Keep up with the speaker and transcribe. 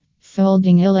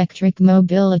folding electric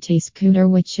mobility scooter,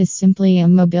 which is simply a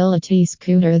mobility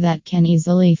scooter that can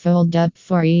easily fold up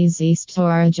for easy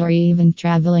storage or even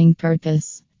traveling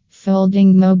purpose.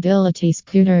 Folding mobility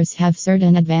scooters have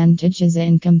certain advantages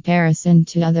in comparison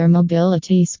to other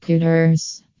mobility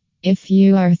scooters. If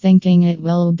you are thinking it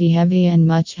will be heavy and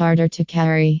much harder to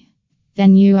carry,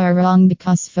 then you are wrong,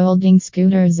 because folding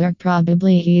scooters are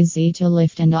probably easy to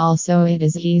lift and also it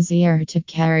is easier to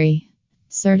carry.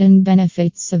 Certain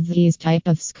benefits of these type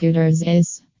of scooters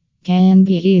is: can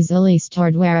be easily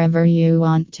stored wherever you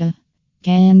want to,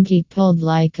 can be pulled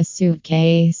like a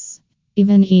suitcase,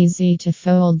 even easy to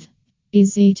fold,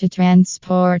 easy to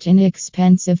transport,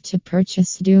 inexpensive to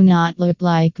purchase. Do not look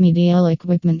like medial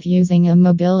equipment. Using a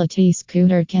mobility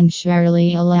scooter can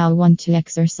surely allow one to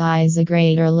exercise a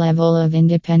greater level of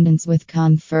independence with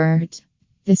comfort.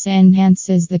 This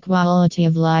enhances the quality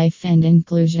of life and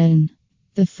inclusion.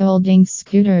 The folding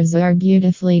scooters are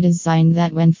beautifully designed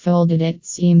that when folded it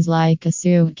seems like a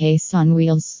suitcase on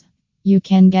wheels. You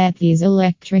can get these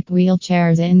electric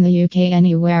wheelchairs in the UK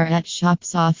anywhere, at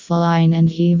shops, offline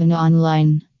and even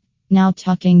online. Now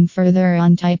talking further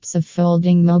on types of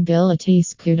folding mobility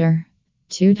scooter.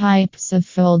 Two types of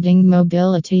folding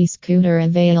mobility scooter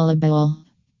available: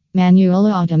 manual,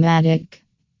 automatic.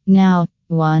 Now,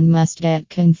 one must get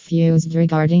confused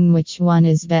regarding which one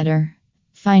is better.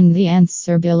 Find the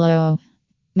answer below.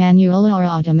 Manual or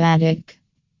automatic?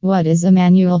 What is a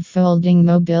manual folding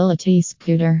mobility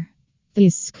scooter?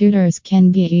 These scooters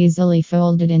can be easily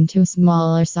folded into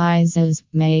smaller sizes,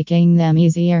 making them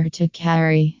easier to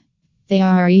carry. They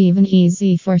are even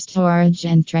easy for storage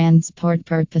and transport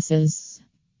purposes.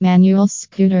 Manual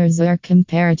scooters are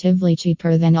comparatively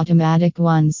cheaper than automatic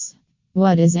ones.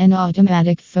 What is an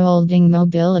automatic folding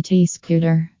mobility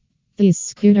scooter? These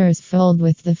scooters fold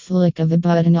with the flick of a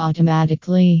button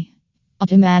automatically.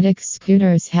 Automatic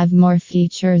scooters have more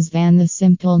features than the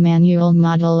simple manual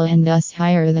model and thus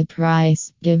higher the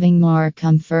price, giving more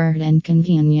comfort and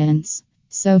convenience.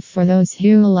 So for those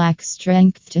who lack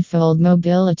strength to fold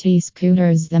mobility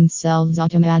scooters themselves,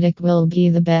 automatic will be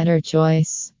the better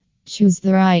choice. Choose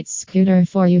the right scooter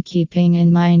for you, keeping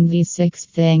in mind these 6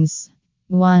 things.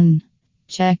 1.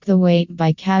 Check the weight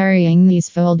by carrying these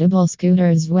foldable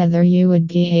scooters, whether you would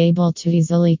be able to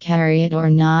easily carry it or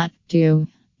not. 2.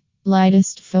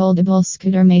 Lightest foldable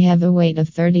scooter may have a weight of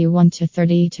 31 to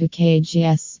 32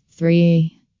 kgs.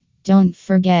 3. Don't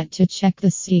forget to check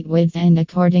the seat width and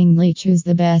accordingly choose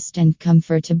the best and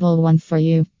comfortable one for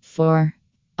you. 4.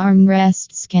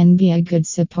 Armrests can be a good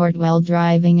support while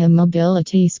driving a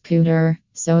mobility scooter,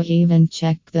 so even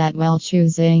check that while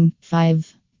choosing.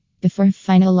 5. Before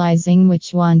finalizing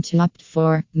which one to opt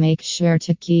for, make sure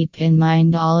to keep in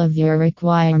mind all of your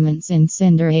requirements in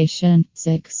consideration.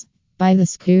 6. Buy the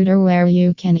scooter where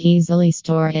you can easily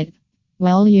store it.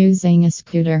 While using a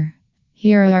scooter,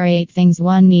 here are 8 things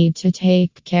one need to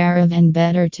take care of and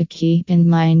better to keep in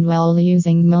mind while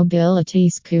using mobility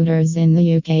scooters in the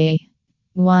UK.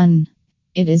 1.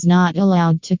 It is not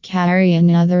allowed to carry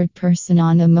another person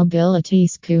on a mobility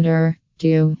scooter.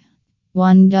 2.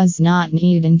 One does not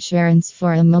need insurance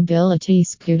for a mobility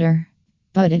scooter,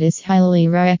 but it is highly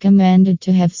recommended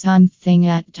to have something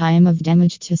at time of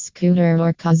damage to scooter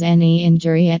or cause any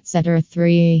injury, etc.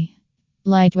 3.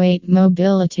 Lightweight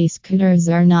mobility scooters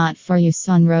are not for use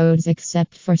on roads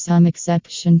except for some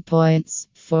exception points.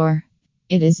 4.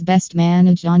 It is best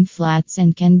managed on flats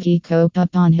and can be coped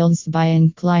up on hills by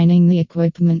inclining the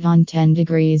equipment on 10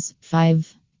 degrees.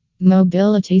 5.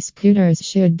 Mobility scooters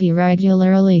should be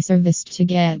regularly serviced to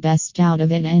get best out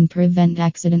of it and prevent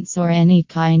accidents or any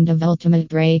kind of ultimate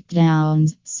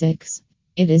breakdowns. 6.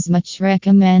 It is much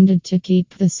recommended to keep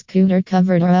the scooter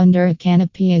covered or under a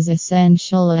canopy, as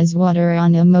essential as water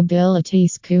on a mobility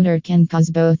scooter can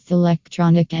cause both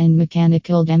electronic and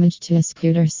mechanical damage to a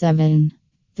scooter. 7.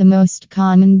 The most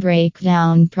common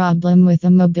breakdown problem with a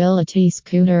mobility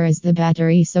scooter is the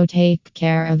battery, so take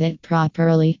care of it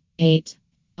properly. 8.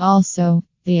 Also,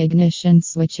 the ignition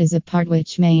switch is a part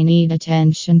which may need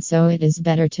attention, so it is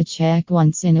better to check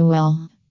once in a while.